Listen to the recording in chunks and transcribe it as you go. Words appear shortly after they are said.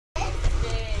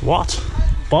What?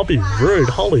 Bobby Roode,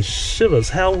 holy shivers,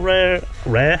 how rare?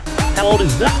 How old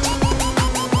is that?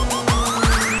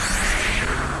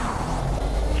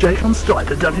 Jacob Strike,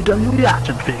 the WWE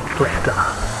action figure collector.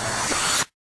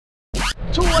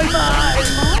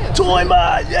 Toymate!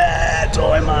 Toymate! Yeah,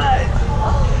 Toymate!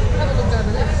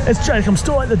 It's Jacob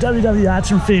Strike, the WWE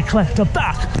action figure collector,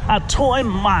 back at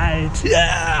Toymate.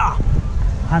 Yeah!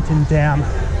 Hunting down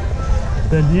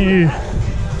the new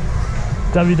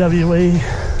WWE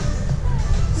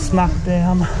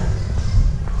SmackDown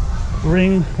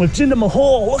ring with Jinder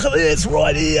Mahal. Look at this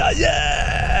right here.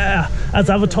 Yeah! As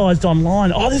advertised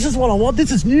online. Oh, this is what I want.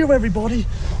 This is new, everybody.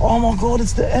 Oh my god,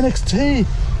 it's the NXT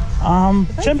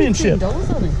championship.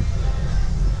 $15 on it.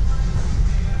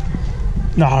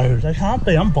 No, they can't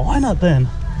be. I'm buying it then.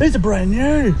 These are brand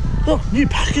new. Look, new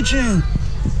packaging.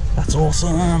 That's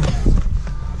awesome.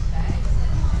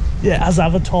 Yeah, as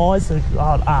advertised, they've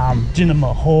got Jinder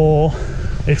Mahal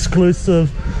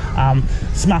exclusive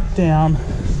SmackDown.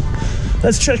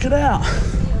 Let's check it out.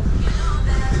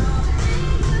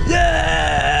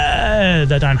 Yeah,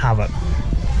 they don't have it.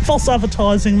 False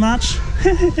advertising much.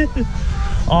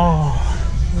 Oh,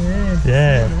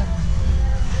 yeah.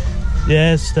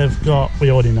 Yes, they've got,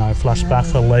 we already know,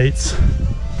 flashback elites.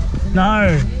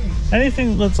 No,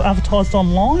 anything that's advertised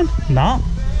online? No.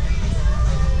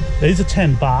 These are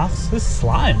 $10. This is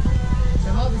lame.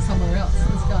 There might be somewhere else.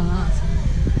 Let's go and ask.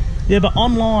 Yeah, but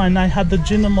online they had the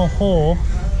Jinder Mahal.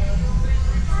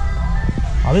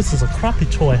 Oh, this is a crappy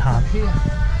toy hunt. Here.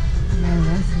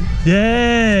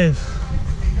 Yeah.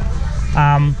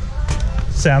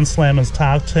 Sound Slammers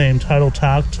tag team, total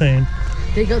tag team.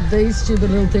 They got these stupid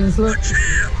little things, look.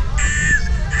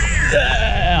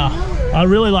 Yeah. I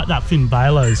really like that Finn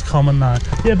Balor's common though.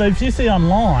 Yeah, but if you see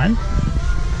online,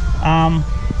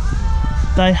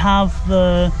 they have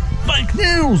the fake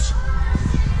news.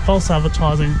 False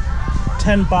advertising.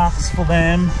 $10 for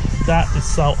them. That is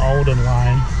so old and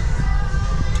lame.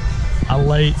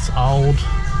 Elites, old.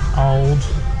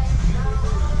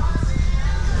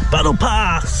 Battle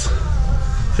Pass,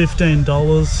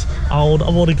 $15, old.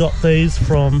 I've already got these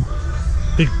from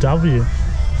Big W.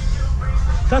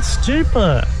 That's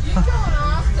stupid.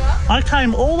 I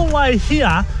came all the way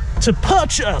here to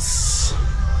purchase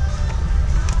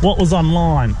what was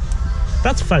online.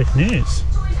 That's fake news.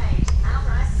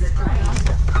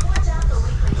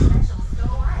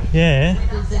 Yeah.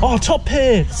 Oh, Top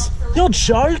Picks. You're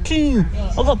joking.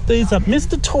 I got these at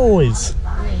Mr. Toys.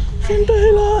 Finn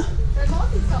Balor.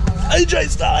 AJ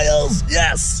Styles.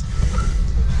 Yes.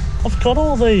 I've got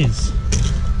all these.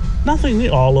 Nothing new.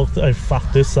 Oh, look. They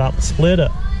fucked this up. Split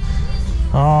it.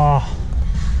 Ah.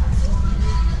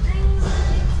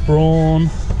 Braun.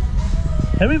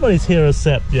 Everybody's here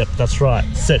except, yep, that's right.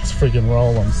 Seth friggin'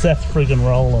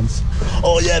 Rollins.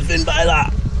 Oh yeah, Finn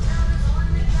Balor.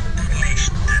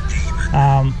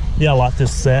 Yeah, I like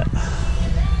this set.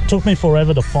 Took me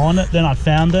forever to find it, then I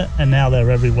found it, and now they're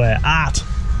everywhere. At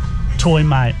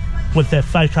Toymate with their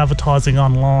fake advertising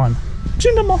online.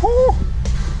 Jinder Mahal,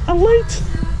 elite.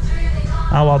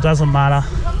 Oh well, doesn't matter.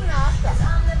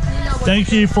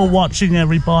 Thank you for watching,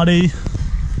 everybody.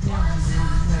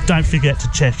 Don't forget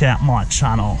to check out my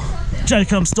channel,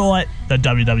 Jacob Stoy, the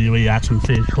WWE action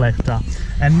figure collector.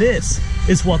 And this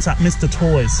is what's at Mr.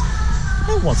 Toys.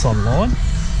 And what's online.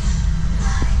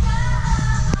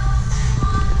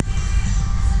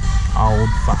 Old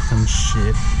fucking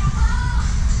shit.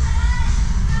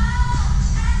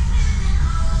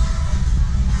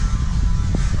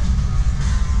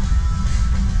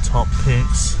 Top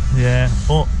Picks, yeah.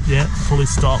 Oh, yeah, fully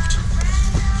stocked.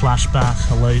 Flashback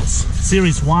elites.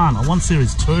 Series 1, I want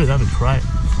Series 2, that'd be great.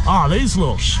 Oh, these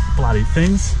little bloody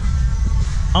things.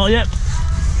 Oh, yep.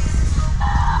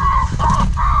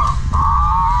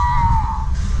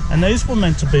 And these were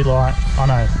meant to be like, I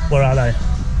know, where are they?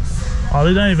 Oh,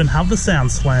 they don't even have the Sound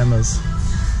Slammers.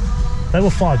 They were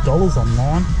 $5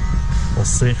 online. Or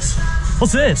 $6.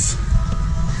 What's this?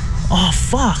 Oh,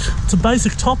 fuck. It's a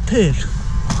basic Top Pick.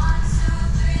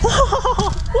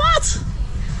 What?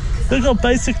 They've got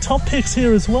basic Top Picks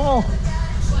here as well.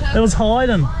 It was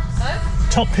hiding. Huh?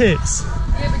 Top Picks.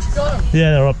 Yeah, but you got them.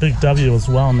 Yeah, they're at Big W as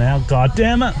well now. God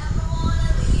damn it.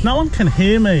 No one can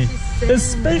hear me. The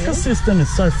speaker system is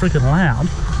so freaking loud.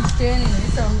 She's standing there,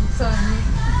 so you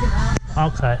can ask.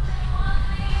 Okay.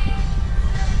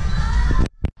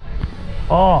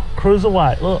 Oh,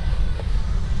 cruiserweight, look.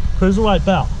 Cruiserweight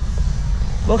belt.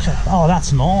 Look at, oh,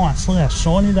 that's nice. Look how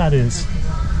shiny that is.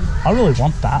 I really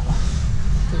want that.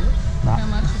 No. How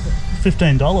much is it?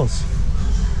 $15.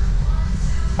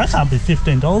 That can't be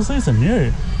 $15. These are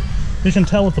new. You can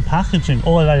tell with the packaging.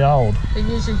 Or are they old? They're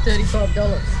usually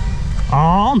 $35.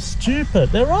 Oh, I'm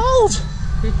stupid. They're old.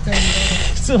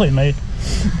 $15. Silly me.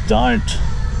 Don't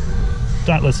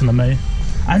listen to me.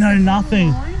 I know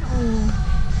nothing.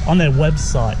 On their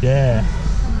website, yeah.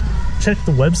 Check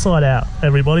the website out,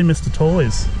 everybody. Mr.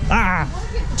 Toys. Ah,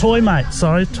 Toymate.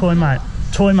 Sorry, Toymate.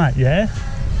 Toymate, yeah.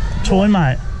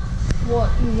 Toymate.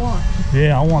 What you want?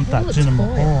 Yeah, I want that Jinder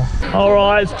Mahal.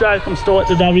 Alright, it's Jake from Store at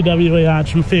the WWE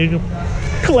Action Figure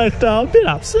Collector. A bit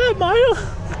upset, mate.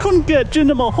 I couldn't get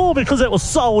Jinder Mahal because it was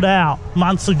sold out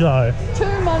months ago. 2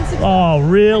 months ago. Oh,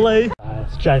 really?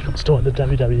 It's Jake from Store at the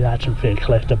WWE Action Figure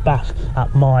Collector back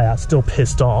at Maya, still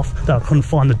pissed off that I couldn't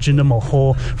find the Jinder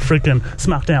Mahal freaking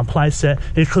SmackDown playset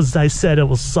because they said it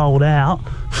was sold out.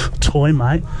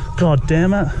 Toymate. God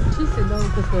damn it. She said no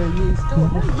because we're a new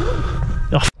store.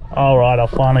 Alright, I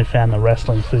finally found the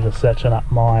wrestling figure section at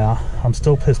Maya. I'm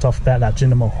still pissed off about that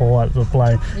Jinder Mahal at the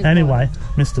play. Anyway,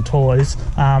 Mr. Toys,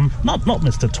 not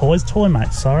Mr. Toys,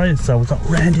 Toymate, sorry. So we've got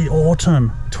Randy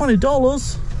Orton, $20,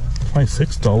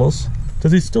 $26.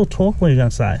 Does he still talk? What are you going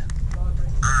to say? I am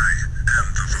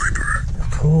the Viper.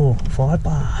 Cool,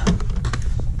 Viper.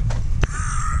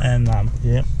 And,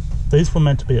 yeah, these were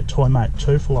meant to be at Toymate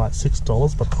too for like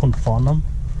 $6, but I couldn't find them.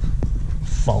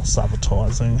 False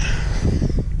advertising.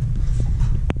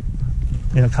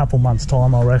 In a couple months'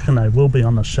 time, I reckon they will be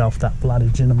on the shelf, that bloody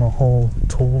Jinder Mahal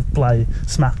Tour Play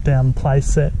SmackDown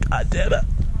playset. I did it.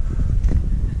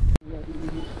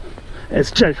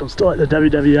 It's Jake from Store at the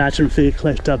WWE Action Figure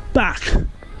Collector back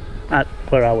at,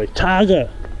 where are we? Target.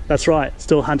 That's right,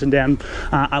 still hunting down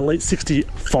Elite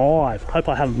 65. Hope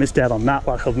I haven't missed out on that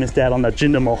like I've missed out on the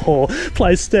Jinder Mahal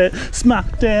playset.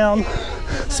 SmackDown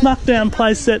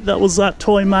playset that was at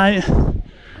Toymate.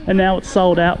 And now it's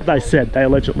sold out. They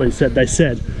allegedly said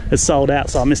it's sold out,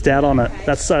 so I missed out on it.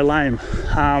 That's so lame.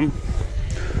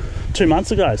 2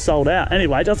 months ago, sold out.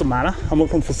 Anyway, doesn't matter. I'm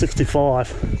looking for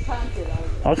 65.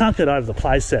 I can't get over the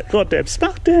playset. Goddamn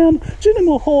SmackDown, Jinder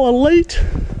Mahal Elite.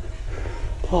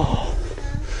 Oh,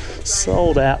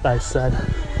 sold out, they said.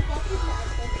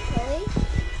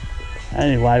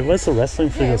 Anyway, where's the wrestling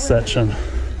figure section?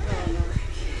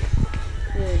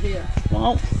 Yeah, here.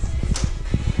 Well,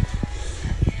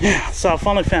 yeah, so I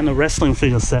finally found the wrestling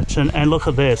figure section, and look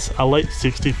at this, Elite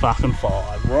 65.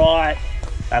 Right,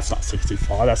 that's not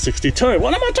 65, that's 62.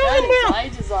 What am I talking about?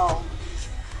 Ages old.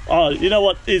 Oh, you know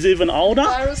what is even older?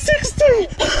 60.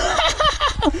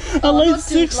 Elite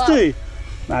 60.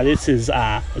 No, this is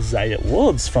Zaya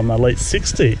Woods from Elite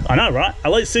 60. I know, right?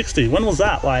 Elite 60. When was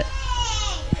that? Like,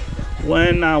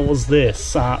 when was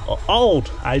this?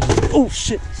 Old ages. Oh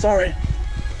shit! Sorry.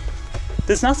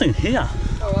 There's nothing here.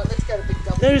 All right, let's go to Big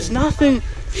W. There is nothing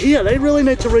here. They really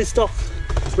need to restock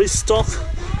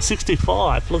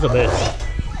 65. Look at this.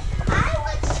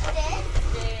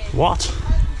 What?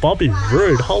 Bobby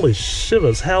Roode. Holy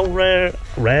shivers. How rare.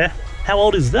 How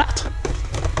old is that?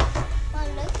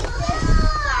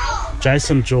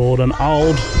 Jason Jordan,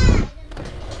 old.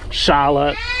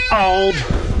 Charlotte, old.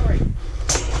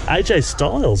 AJ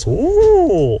Styles,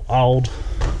 ooh, old.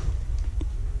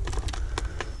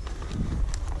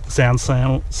 Sound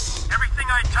Everything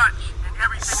I touch and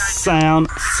everything I Sound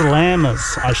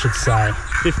Slammers, I should say.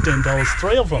 $15,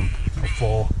 3 of them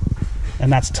before. And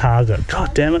that's Target.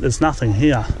 God damn it, there's nothing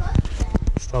here.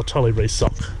 So I'll totally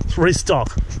restock.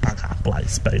 I can't bloody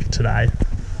speak today.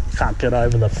 Can't get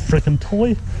over the freaking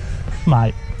toy,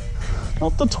 mate.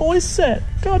 Not the toy set.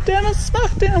 God damn it,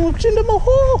 SmackDown with Jinder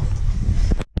Mahal.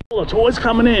 All the toys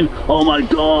coming in. Oh my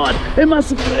god. It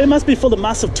must be for the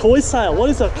massive toy sale. What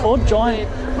is it called?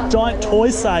 Giant toy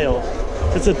sale.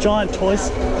 It's a giant toy.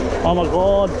 Oh my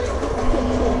god.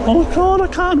 Oh my god, I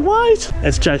can't wait.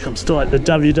 It's Jacob Store at the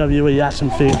WWE Action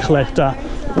Figure Collector.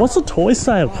 What's the toy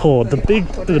sale called?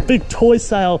 The big toy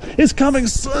sale is coming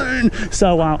soon.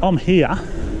 So I'm here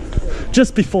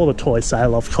just before the toy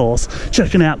sale, of course,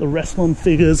 checking out the wrestling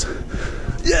figures.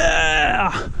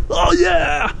 Yeah! Oh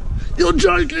yeah! You're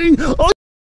joking! Oh